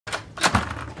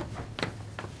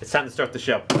It's time to start the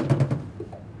show.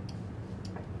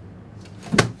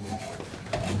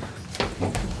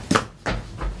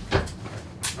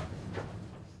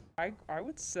 I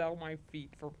would sell my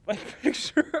feet for a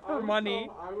picture for money.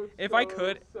 If I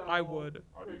could, I would.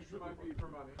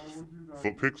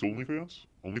 Foot pics, OnlyFans?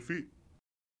 Only feet?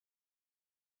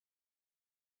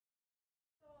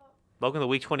 Welcome to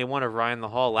week 21 of Ryan the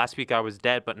Hall. Last week I was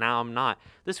dead, but now I'm not.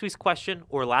 This week's question,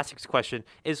 or last week's question,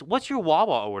 is what's your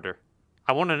Wawa order?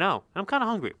 I want to know. I'm kind of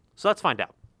hungry, so let's find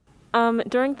out.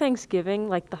 During Thanksgiving,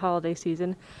 like the holiday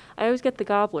season, I always get the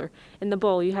gobbler. In the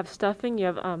bowl, you have stuffing,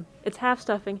 it's half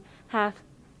stuffing, half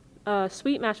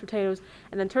sweet mashed potatoes,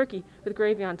 and then turkey with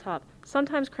gravy on top.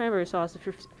 Sometimes cranberry sauce if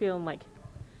you're feeling like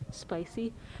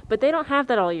spicy, but they don't have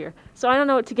that all year. So I don't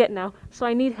know what to get now, so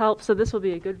I need help, so this will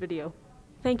be a good video.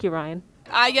 Thank you, Ryan.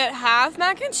 I get half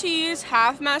mac and cheese,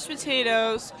 half mashed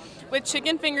potatoes with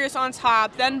chicken fingers on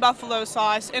top, then buffalo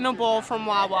sauce in a bowl from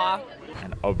Wawa.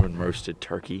 An oven roasted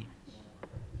turkey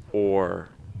or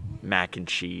mac and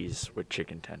cheese with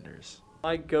chicken tenders.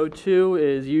 My go-to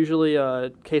is usually a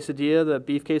quesadilla, the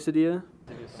beef quesadilla.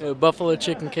 Buffalo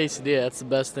chicken quesadilla, that's the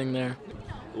best thing there.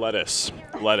 Lettuce,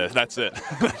 that's it.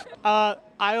 I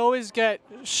always get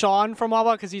Sean from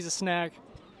Wawa because he's a snack.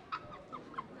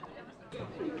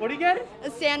 What do you get?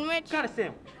 A sandwich. What kind of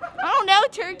sandwich? I don't know,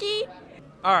 turkey.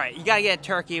 All right, you gotta get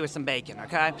turkey with some bacon,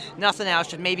 okay? Nothing else,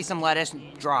 just maybe some lettuce,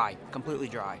 dry, completely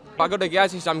dry. If I go to the gas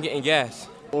station, I'm getting gas.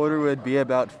 Order would be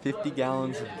about 50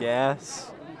 gallons of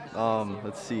gas.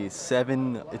 Let's see,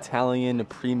 7 Italian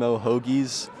Primo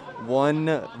hoagies,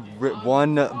 one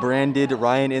branded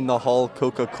Ryan in the Hall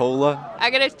Coca-Cola.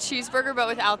 I get a cheeseburger, but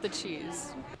without the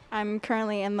cheese. I'm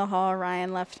currently in the hall.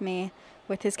 Ryan left me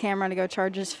with his camera to go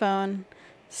charge his phone.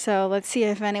 So let's see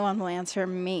if anyone will answer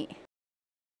me.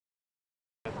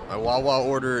 My Wawa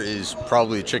order is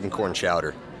probably chicken corn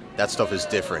chowder. That stuff is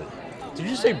different. Did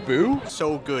you say boo?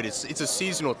 So good. It's a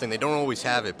seasonal thing. They don't always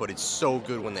have it, but it's so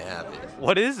good when they have it.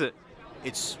 What is it?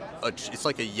 It's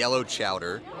like a yellow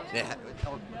chowder. No,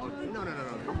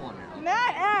 come on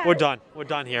now. We're done. We're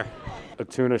done here. A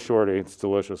tuna shorty. It's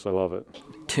delicious. I love it.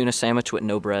 Tuna sandwich with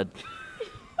no bread.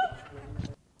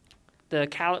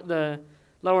 The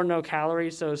lower no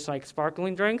calories, so it's like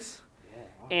sparkling drinks,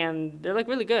 and they're like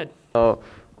really good. Oh,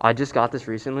 I just got this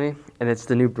recently, and it's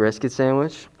the new brisket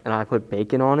sandwich, and I put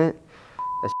bacon on it.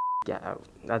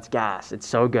 That's gas. It's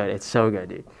so good. It's so good,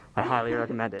 dude. I highly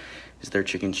recommend it. It's their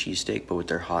chicken cheesesteak, but with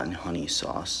their hot and honey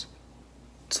sauce.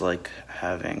 It's like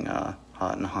having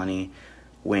hot and honey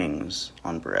wings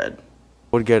on bread.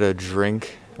 I would get a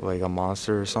drink, like a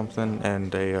Monster or something,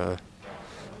 and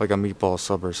like a meatball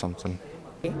sub or something.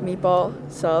 Meatball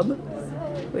sub,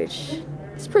 which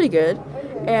is pretty good,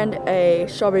 and a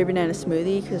strawberry banana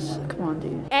smoothie, because come on,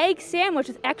 dude. Egg sandwich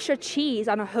with extra cheese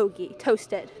on a hoagie,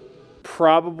 toasted.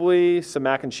 Probably some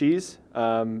mac and cheese,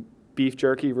 beef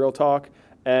jerky, real talk,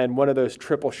 and one of those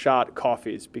triple shot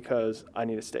coffees because I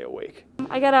need to stay awake.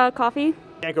 I got a coffee.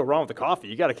 Can't go wrong with the coffee.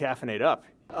 You got to caffeinate up.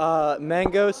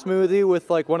 Mango smoothie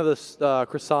with like one of the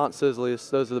croissant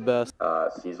sizzlies. Those are the best.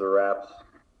 Caesar wraps.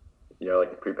 You know,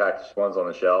 like the prepackaged ones on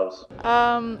the shelves.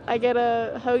 I get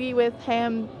a hoagie with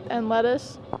ham and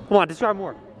lettuce. Come on, describe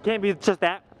more. Can't be just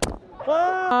that.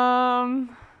 I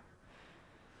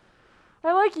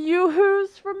like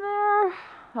Yoo-Hoo's from there.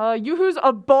 Yoo-Hoo's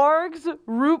a Bargs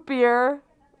root beer.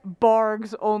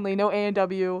 Bargs only, no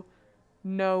A&W,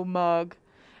 no mug.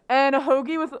 And a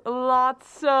hoagie with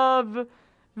lots of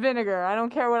vinegar. I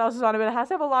don't care what else is on it, but it has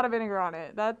to have a lot of vinegar on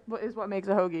it. That is what makes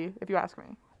a hoagie, if you ask me.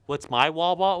 What's my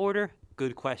Wawa order?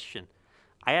 Good question.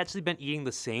 I actually been eating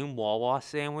the same Wawa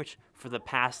sandwich for the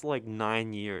past like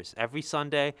 9 years. Every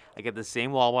Sunday, I get the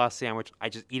same Wawa sandwich. I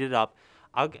just eat it up.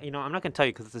 I'm not going to tell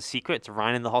you because it's a secret. It's a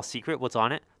Ryan in the Hall secret what's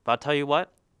on it. But I'll tell you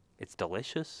what, it's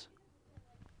delicious.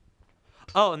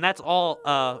 Oh, and that's all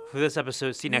for this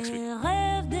episode. See you next week.